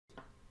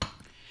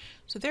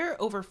So there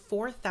are over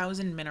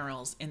 4,000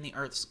 minerals in the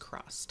Earth's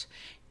crust,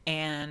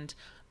 and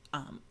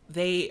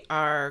they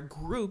are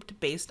grouped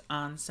based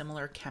on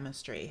similar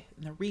chemistry.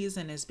 And the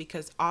reason is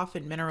because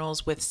often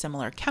minerals with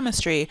similar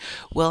chemistry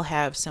will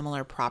have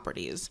similar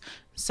properties.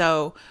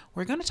 So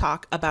we're going to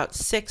talk about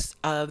 6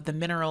 of the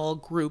mineral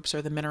groups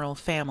or the mineral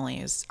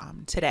families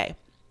today.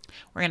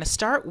 We're going to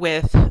start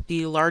with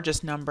the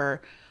largest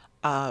number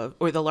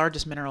or the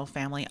largest mineral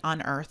family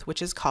on Earth,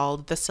 which is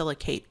called the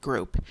silicate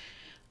group.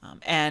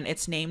 And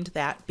it's named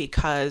that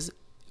because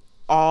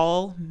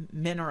all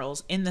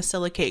minerals in the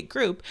silicate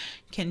group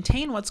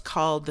contain what's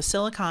called the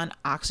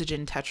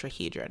silicon-oxygen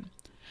tetrahedron.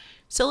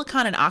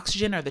 Silicon and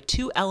oxygen are the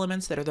two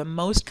elements that are the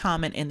most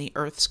common in the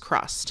Earth's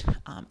crust.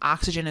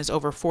 Oxygen is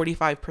over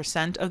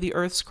 45% of the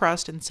Earth's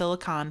crust, and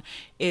silicon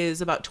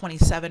is about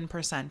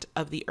 27%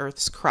 of the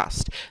Earth's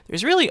crust.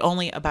 There's really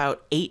only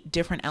about 8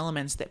 different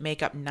elements that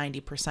make up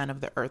 90%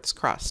 of the Earth's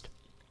crust.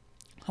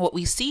 What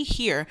we see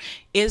here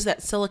is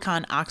that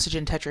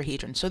silicon-oxygen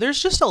tetrahedron. So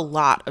there's just a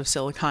lot of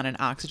silicon and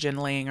oxygen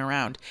laying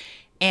around.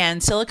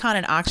 And silicon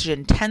and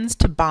oxygen tends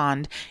to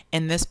bond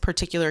in this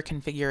particular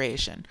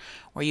configuration,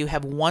 where you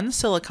have one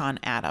silicon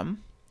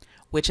atom,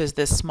 which is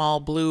this small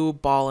blue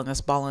ball in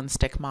this ball and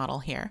stick model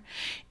here.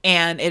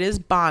 And it is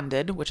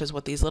bonded, which is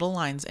what these little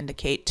lines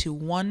indicate, to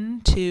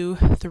 1, 2,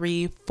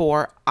 3,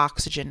 4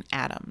 oxygen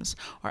atoms,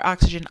 or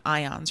oxygen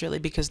ions, really,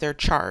 because they're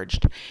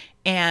charged.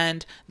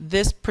 And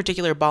this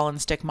particular ball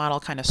and stick model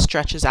kind of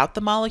stretches out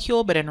the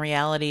molecule, but in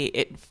reality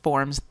it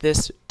forms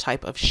this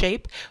type of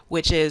shape,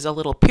 which is a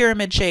little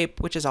pyramid shape,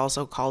 which is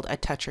also called a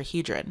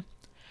tetrahedron.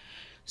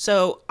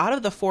 So out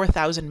of the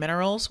 4,000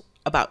 minerals,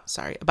 about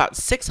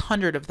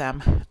 600 of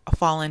them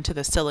fall into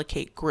the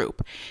silicate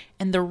group.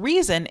 And the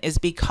reason is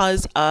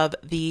because of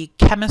the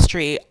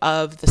chemistry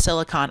of the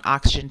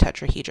silicon-oxygen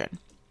tetrahedron.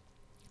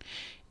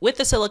 With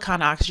the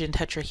silicon-oxygen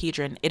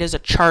tetrahedron, it is a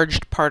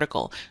charged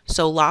particle,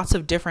 so lots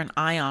of different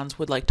ions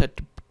would like to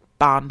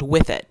bond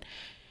with it.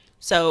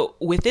 So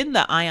within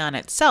the ion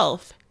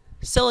itself,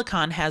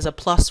 silicon has a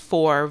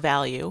 +4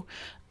 value,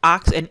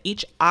 and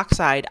each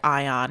oxide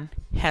ion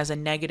has a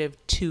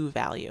 -2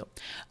 value,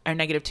 or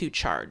 -2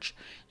 charge.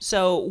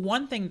 So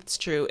one thing that's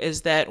true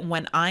is that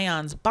when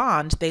ions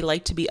bond, they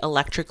like to be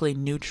electrically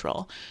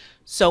neutral.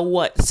 So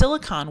what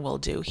silicon will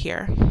do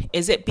here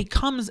is it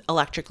becomes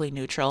electrically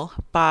neutral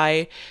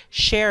by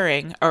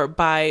sharing or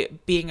by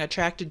being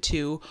attracted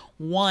to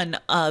one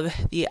of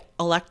the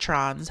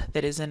electrons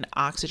that is in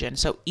oxygen.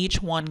 So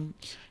each one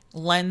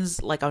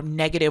lends like a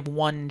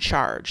 -1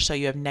 charge. So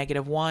you have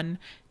 -1,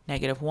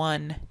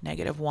 -1,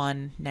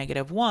 -1,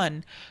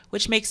 -1,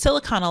 which makes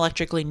silicon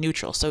electrically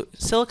neutral. So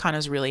silicon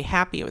is really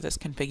happy with this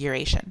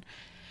configuration.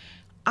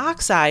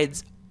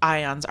 Oxides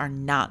ions are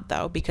not,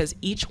 though, because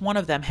each one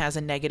of them has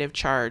a negative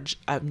charge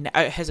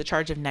has a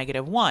charge of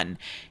 -1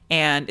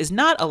 and is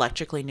not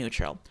electrically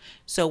neutral.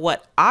 So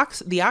what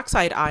the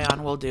oxide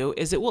ion will do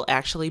is it will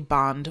actually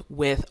bond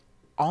with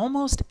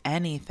almost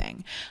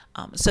anything.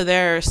 So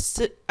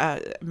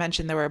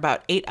mentioned there were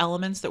about 8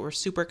 elements that were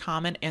super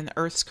common in the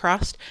Earth's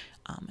crust,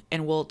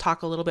 and we'll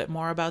talk a little bit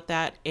more about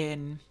that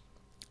in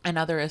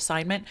another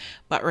assignment.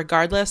 But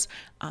regardless,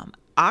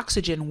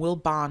 oxygen will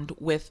bond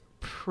with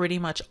pretty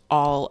much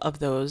all of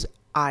those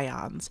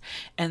ions.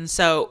 And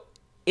so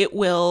it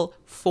will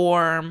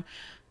form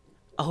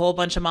a whole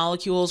bunch of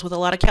molecules with a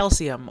lot of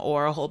calcium,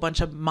 or a whole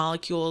bunch of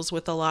molecules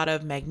with a lot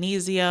of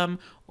magnesium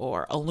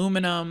or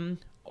aluminum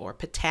or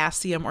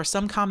potassium or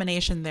some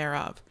combination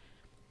thereof.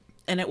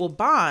 And it will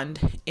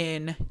bond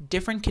in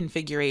different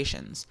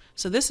configurations.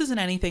 So this isn't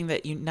anything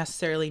that you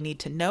necessarily need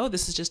to know.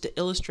 This is just to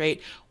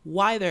illustrate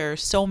why there are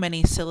so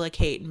many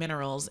silicate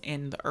minerals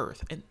in the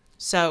Earth. And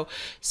so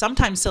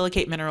sometimes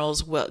silicate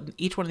minerals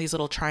each one of these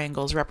little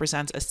triangles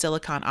represents a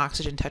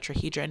silicon-oxygen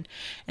tetrahedron.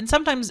 And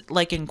sometimes,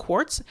 like in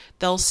quartz,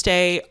 they'll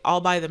stay all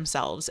by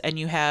themselves and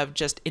you have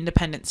just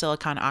independent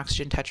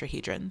silicon-oxygen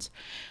tetrahedrons.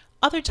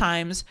 Other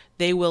times,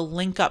 they will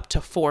link up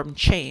to form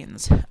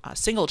chains,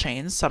 single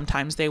chains.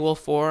 Sometimes they will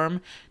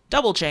form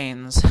double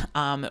chains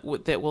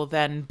that will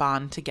then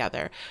bond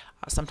together.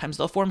 Sometimes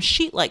they'll form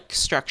sheet-like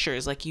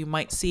structures like you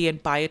might see in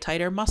biotite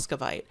or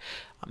muscovite.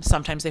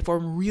 Sometimes they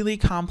form really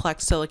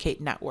complex silicate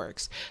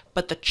networks.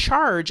 But the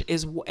charge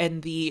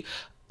and the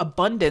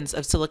abundance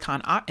of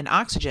silicon and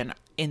oxygen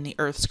in the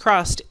Earth's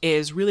crust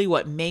is really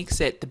what makes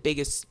it the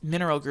biggest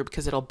mineral group,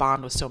 because it'll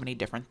bond with so many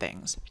different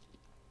things.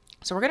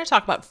 So we're going to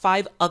talk about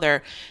 5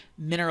 other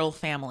mineral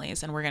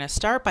families, and we're going to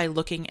start by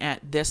looking at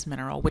this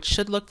mineral, which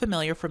should look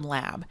familiar from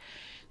lab.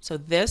 So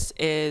this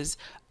is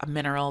a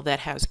mineral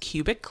that has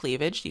cubic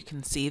cleavage. You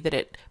can see that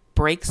it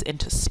breaks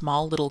into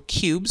small little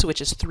cubes,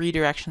 which is 3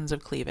 directions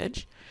of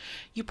cleavage.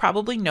 You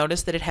probably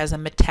notice that it has a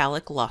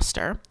metallic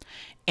luster,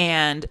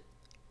 and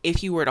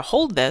if you were to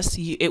hold this,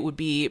 it would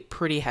be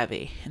pretty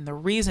heavy. And the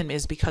reason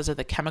is because of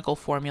the chemical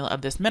formula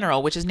of this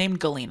mineral, which is named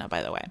galena,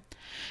 by the way.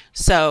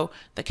 So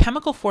the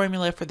chemical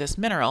formula for this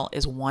mineral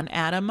is 1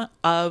 atom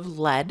of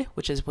lead,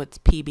 which is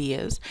what Pb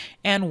is,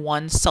 and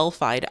 1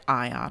 sulfide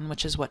ion,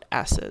 which is what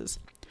S is.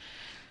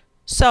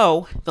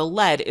 So the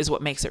lead is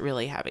what makes it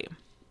really heavy.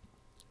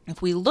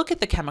 If we look at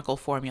the chemical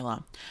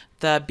formula,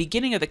 the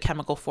beginning of the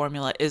chemical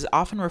formula is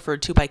often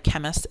referred to by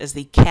chemists as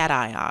the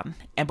cation.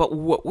 But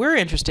what we're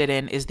interested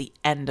in is the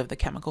end of the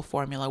chemical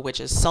formula, which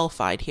is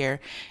sulfide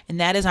here, and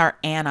that is our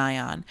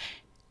anion.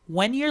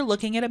 When you're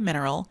looking at a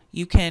mineral,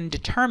 you can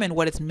determine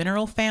what its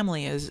mineral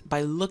family is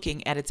by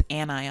looking at its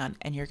anion,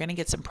 and you're going to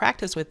get some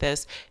practice with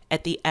this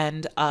at the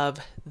end of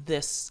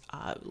this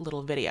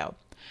little video.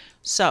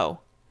 So,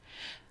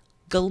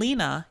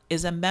 galena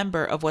is a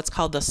member of what's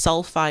called the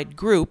sulfide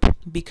group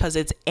because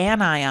its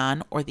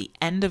anion, or the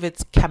end of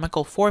its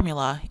chemical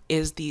formula,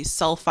 is the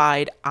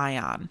sulfide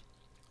ion.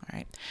 All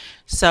right.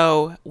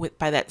 So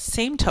by that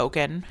same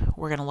token,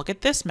 we're going to look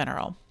at this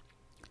mineral.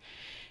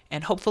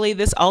 And hopefully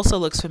this also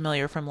looks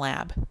familiar from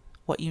lab.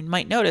 What you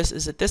might notice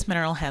is that this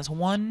mineral has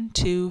 1,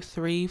 2,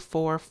 3,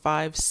 4,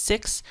 5,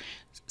 6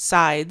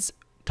 sides,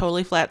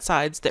 totally flat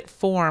sides, that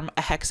form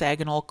a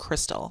hexagonal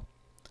crystal.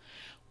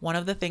 One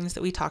of the things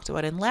that we talked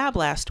about in lab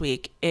last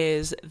week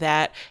is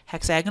that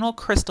hexagonal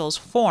crystals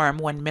form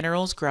when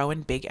minerals grow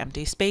in big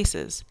empty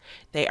spaces.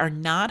 They are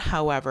not,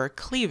 however,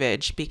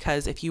 cleavage,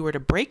 because if you were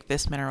to break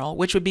this mineral,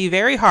 which would be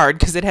very hard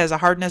because it has a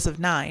hardness of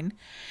 9,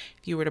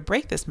 if you were to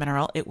break this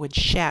mineral, it would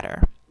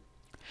shatter.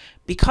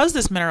 Because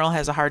this mineral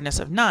has a hardness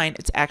of 9,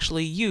 it's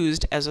actually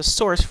used as a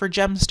source for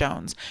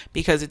gemstones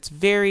because it's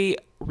very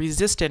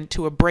resistant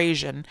to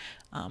abrasion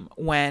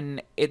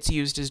when it's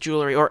used as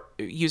jewelry or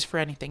used for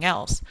anything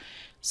else.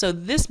 So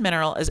this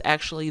mineral is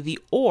actually the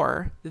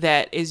ore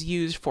that is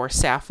used for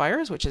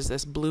sapphires, which is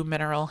this blue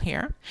mineral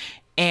here,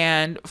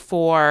 and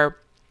for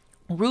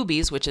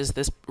rubies, which is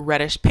this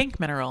reddish pink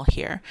mineral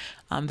here.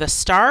 The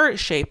star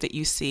shape that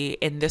you see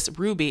in this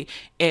ruby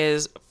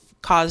is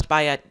caused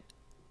by an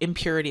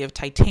impurity of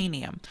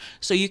titanium.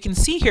 So you can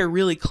see here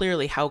really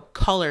clearly how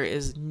color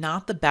is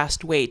not the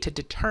best way to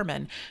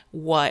determine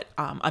what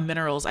a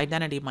mineral's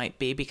identity might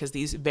be, because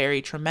these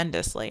vary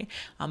tremendously.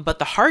 But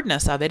the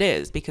hardness of it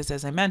is, because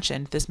as I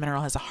mentioned, this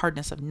mineral has a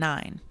hardness of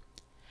 9.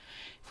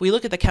 If we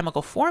look at the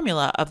chemical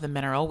formula of the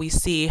mineral, we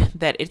see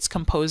that it's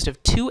composed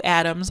of 2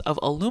 atoms of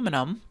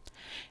aluminum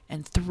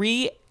and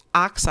 3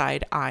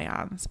 oxide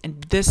ions.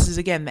 And this is,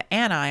 again, the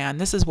anion.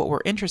 This is what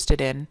we're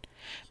interested in,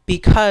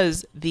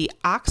 because the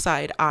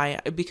oxide ion,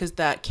 because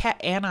the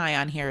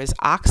anion here is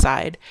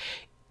oxide.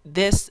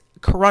 This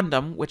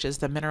corundum, which is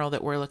the mineral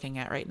that we're looking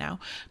at right now,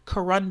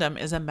 corundum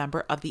is a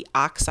member of the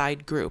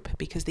oxide group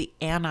because the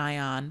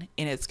anion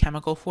in its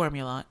chemical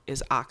formula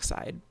is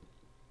oxide.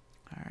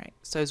 All right,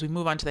 so as we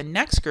move on to the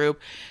next group,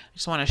 I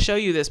just want to show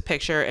you this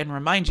picture and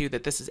remind you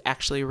that this is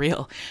actually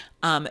real.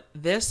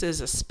 This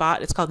is a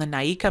spot, it's called the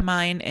Naica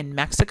mine in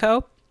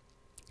Mexico.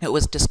 It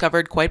was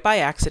discovered quite by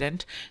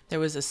accident. There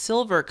was a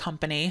silver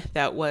company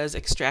that was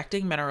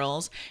extracting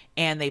minerals,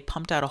 and they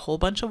pumped out a whole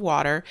bunch of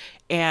water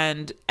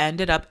and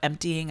ended up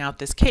emptying out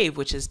this cave,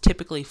 which is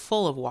typically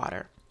full of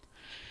water.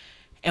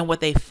 And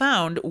what they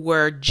found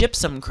were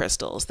gypsum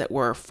crystals that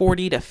were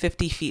 40 to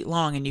 50 feet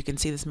long, and you can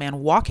see this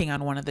man walking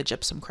on one of the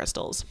gypsum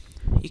crystals.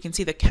 You can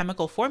see the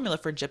chemical formula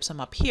for gypsum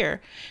up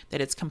here,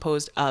 that it's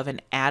composed of an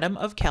atom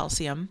of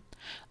calcium,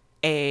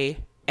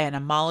 and a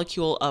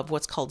molecule of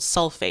what's called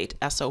sulfate,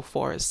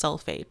 SO4 is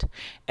sulfate,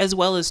 as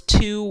well as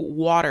 2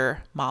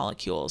 water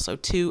molecules. So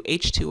 2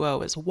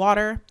 H2O is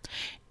water,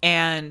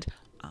 and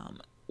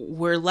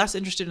we're less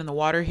interested in the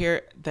water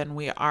here than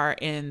we are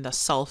in the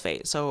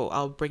sulfate. So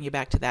I'll bring you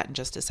back to that in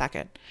just a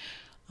second.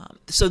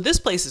 So this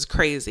place is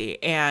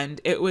crazy,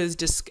 and it was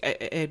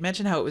I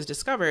mentioned how it was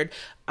discovered.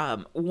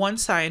 One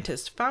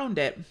scientist found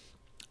it.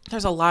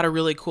 There's a lot of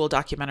really cool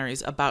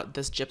documentaries about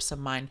this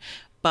gypsum mine,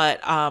 but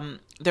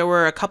there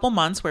were a couple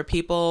months where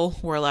people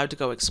were allowed to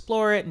go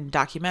explore it, and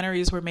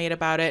documentaries were made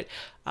about it.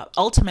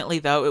 Ultimately,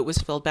 though, it was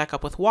filled back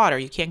up with water.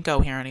 You can't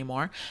go here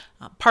anymore.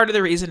 Part of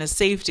the reason is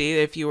safety.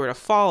 If you were to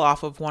fall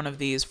off of one of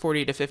these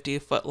 40 to 50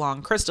 foot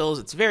long crystals,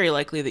 it's very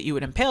likely that you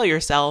would impale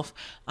yourself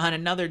on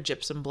another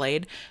gypsum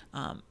blade.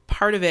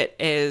 Part of it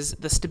is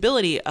the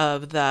stability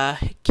of the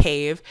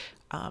cave.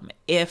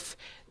 If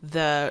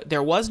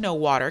there was no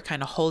water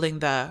kind of holding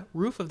the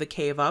roof of the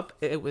cave up,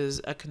 it was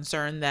a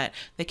concern that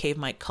the cave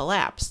might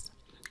collapse.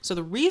 So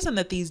the reason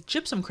that these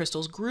gypsum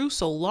crystals grew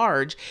so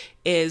large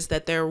is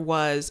that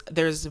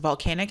there's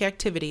volcanic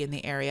activity in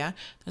the area.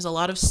 There's a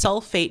lot of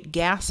sulfate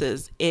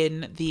gases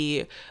in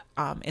the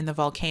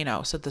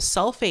volcano. So the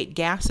sulfate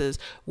gases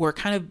were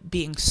kind of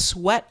being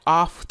sweat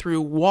off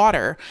through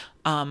water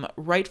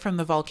right from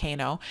the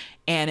volcano,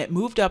 and it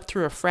moved up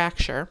through a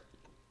fracture.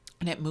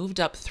 And it moved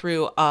up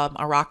through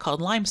a rock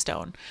called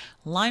limestone.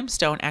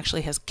 Limestone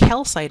actually has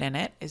calcite in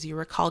it. As you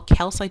recall,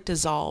 calcite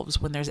dissolves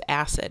when there's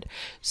acid.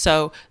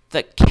 So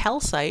the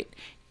calcite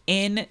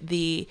in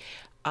the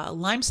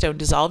limestone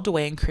dissolved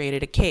away and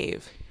created a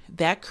cave.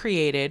 That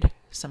created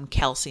some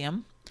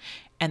calcium.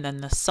 And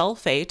then the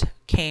sulfate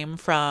came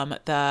from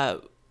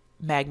the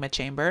magma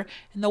chamber,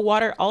 and the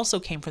water also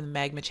came from the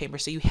magma chamber.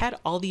 So you had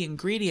all the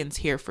ingredients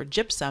here for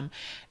gypsum.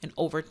 And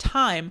over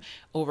time,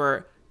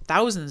 over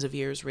thousands of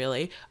years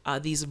really,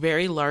 these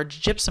very large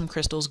gypsum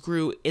crystals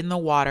grew in the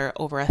water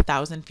over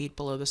 1,000 feet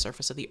below the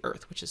surface of the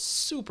earth, which is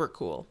super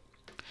cool.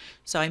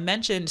 So I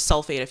mentioned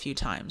sulfate a few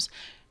times.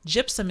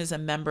 Gypsum is a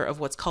member of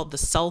what's called the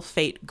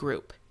sulfate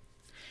group.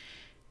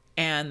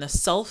 And the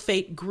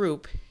sulfate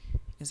group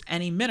is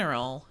any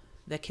mineral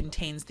that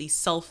contains the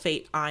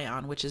sulfate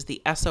ion, which is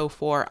the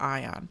SO4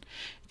 ion.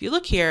 If you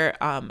look here,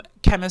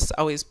 chemists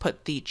always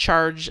put the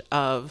charge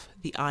of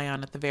the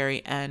ion at the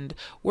very end.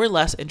 We're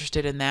less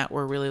interested in that.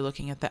 We're really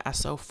looking at the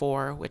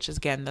SO4, which is,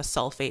 again, the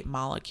sulfate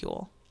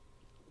molecule.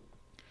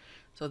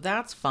 So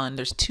that's fun.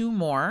 There's two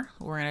more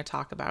we're going to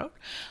talk about.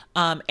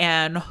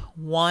 And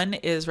one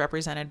is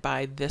represented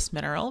by this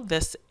mineral.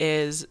 This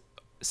is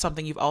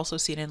something you've also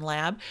seen in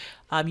lab.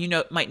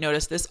 You might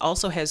notice this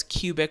also has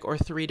cubic or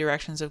 3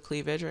 directions of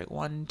cleavage, right?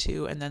 1,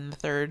 2, and then the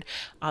third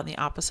on the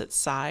opposite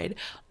side.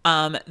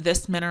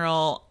 This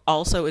mineral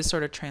also is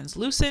sort of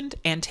translucent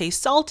and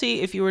tastes salty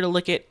if you were to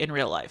lick it in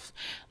real life.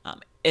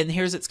 And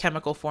here's its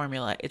chemical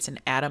formula. It's an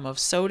atom of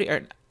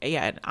sodium,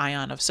 an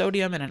ion of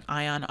sodium and an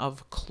ion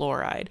of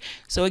chloride.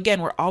 So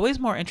again, we're always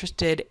more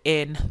interested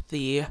in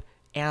the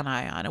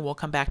anion, and we'll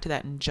come back to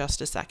that in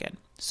just a second.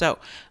 So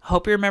I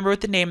hope you remember what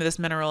the name of this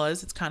mineral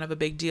is. It's kind of a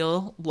big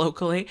deal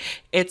locally.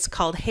 It's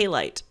called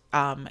halite.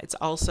 It's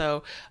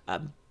also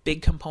a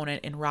big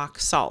component in rock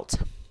salt.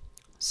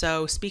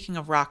 So speaking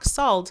of rock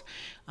salt,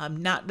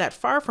 not that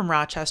far from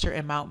Rochester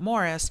in Mount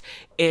Morris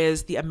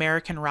is the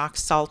American Rock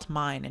Salt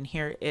Mine. And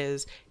here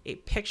is a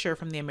picture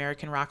from the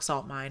American Rock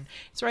Salt Mine.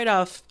 It's right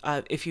off,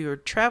 if you're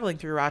traveling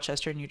through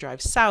Rochester and you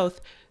drive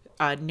south,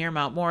 near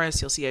Mount Morris,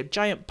 you'll see a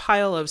giant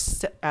pile of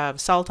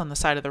salt on the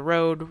side of the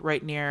road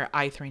right near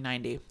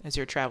I-390 as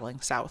you're traveling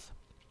south.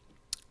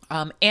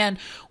 And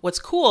what's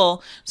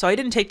cool, so I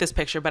didn't take this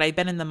picture, but I've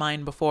been in the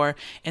mine before,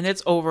 and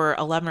it's over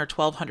 11 or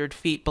 1,200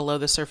 feet below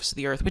the surface of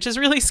the earth, which is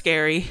really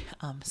scary.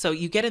 So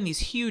you get in these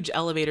huge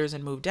elevators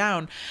and move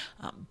down,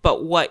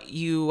 but what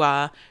you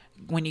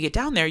when you get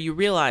down there, you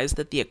realize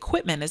that the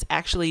equipment is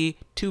actually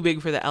too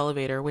big for the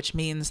elevator, which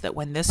means that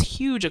when this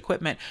huge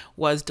equipment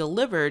was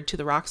delivered to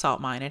the rock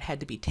salt mine, it had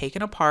to be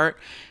taken apart,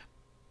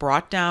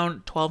 brought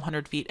down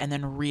 1,200 feet, and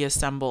then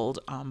reassembled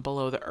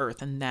below the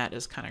earth. And that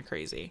is kind of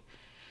crazy.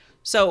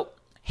 So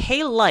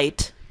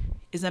halite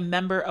is a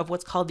member of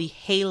what's called the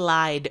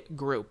halide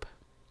group.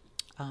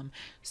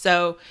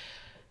 So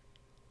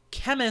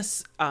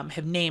chemists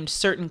have named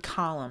certain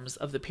columns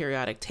of the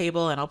periodic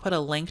table, and I'll put a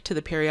link to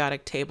the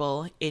periodic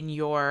table in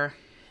your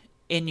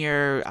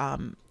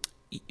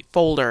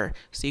folder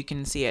so you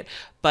can see it.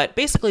 But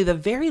basically, the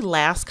very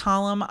last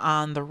column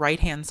on the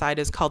right-hand side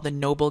is called the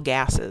noble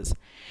gases.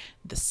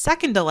 The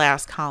second to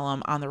last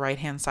column on the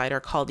right-hand side are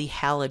called the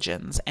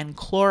halogens, and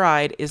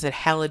chloride is a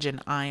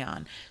halogen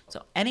ion.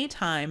 So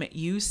anytime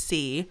you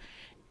see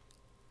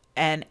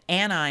an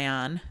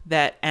anion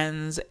that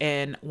ends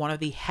in one of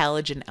the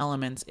halogen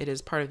elements, it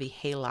is part of the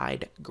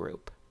halide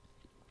group.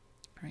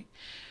 All right.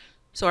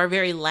 So our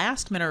very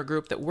last mineral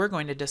group that we're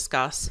going to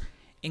discuss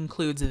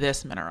includes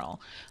this mineral,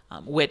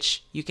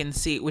 which you can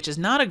see, which is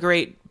not a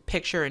great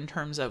picture in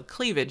terms of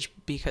cleavage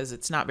because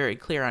it's not very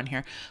clear on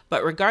here,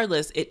 but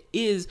regardless, it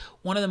is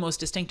one of the most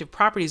distinctive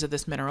properties of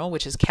this mineral,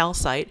 which is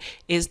calcite,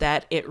 is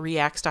that it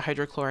reacts to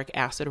hydrochloric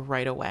acid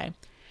right away.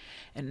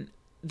 And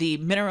the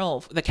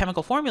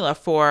chemical formula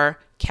for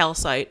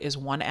calcite is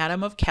 1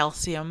 atom of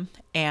calcium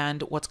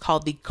and what's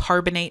called the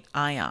carbonate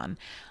ion.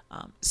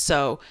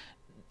 So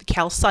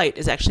calcite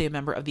is actually a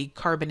member of the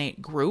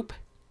carbonate group,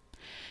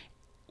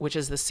 which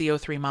is the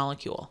CO3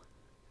 molecule.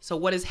 So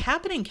what is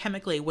happening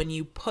chemically when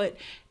you put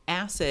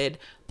acid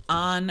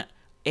on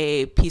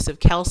a piece of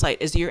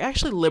calcite is you're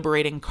actually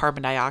liberating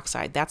carbon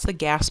dioxide. That's the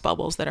gas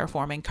bubbles that are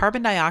forming.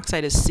 Carbon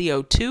dioxide is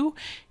CO2.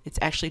 It's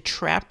actually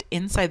trapped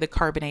inside the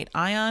carbonate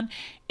ion,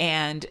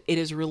 and it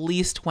is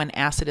released when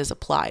acid is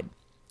applied.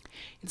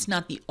 It's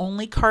not the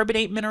only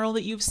carbonate mineral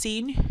that you've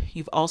seen.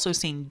 You've also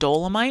seen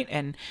dolomite,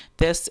 and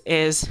this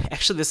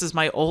is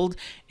my old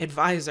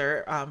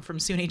advisor from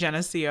SUNY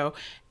Geneseo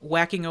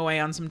whacking away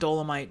on some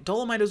dolomite.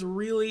 Dolomite is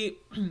really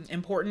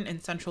important in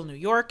central New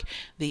York.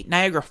 The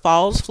Niagara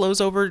Falls flows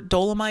over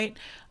dolomite,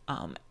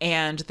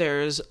 and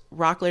there's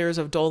rock layers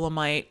of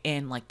dolomite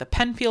in like the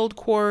Penfield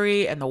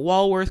Quarry and the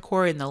Walworth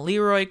Quarry and the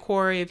Leroy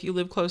Quarry if you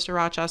live close to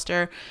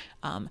Rochester.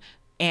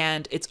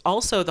 And it's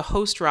also the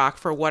host rock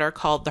for what are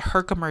called the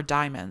Herkimer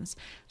diamonds.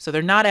 So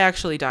they're not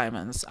actually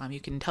diamonds. You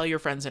can tell your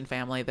friends and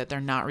family that they're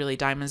not really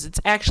diamonds.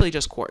 It's actually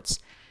just quartz.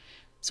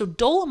 So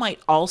dolomite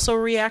also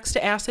reacts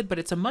to acid, but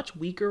it's a much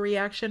weaker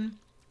reaction.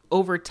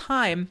 Over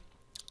time,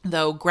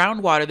 though,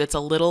 groundwater that's a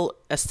little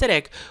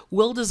acidic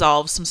will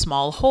dissolve some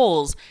small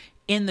holes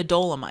in the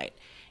dolomite.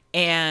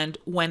 And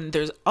when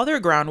there's other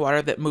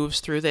groundwater that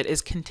moves through that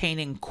is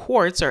containing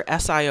quartz or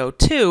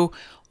SiO2,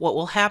 what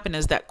will happen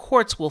is that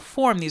quartz will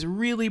form these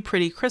really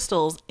pretty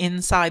crystals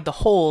inside the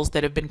holes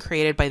that have been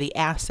created by the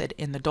acid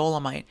in the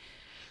dolomite.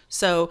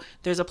 So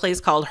there's a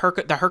place called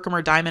the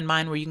Herkimer Diamond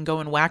Mine where you can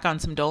go and whack on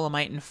some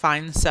dolomite and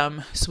find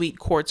some sweet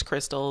quartz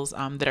crystals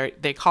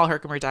they call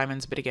Herkimer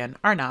diamonds, but again,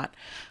 are not.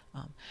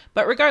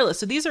 But regardless,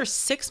 so these are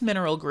 6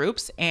 mineral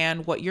groups,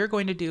 and what you're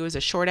going to do is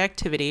a short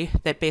activity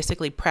that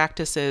basically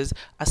practices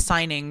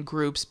assigning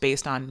groups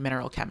based on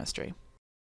mineral chemistry.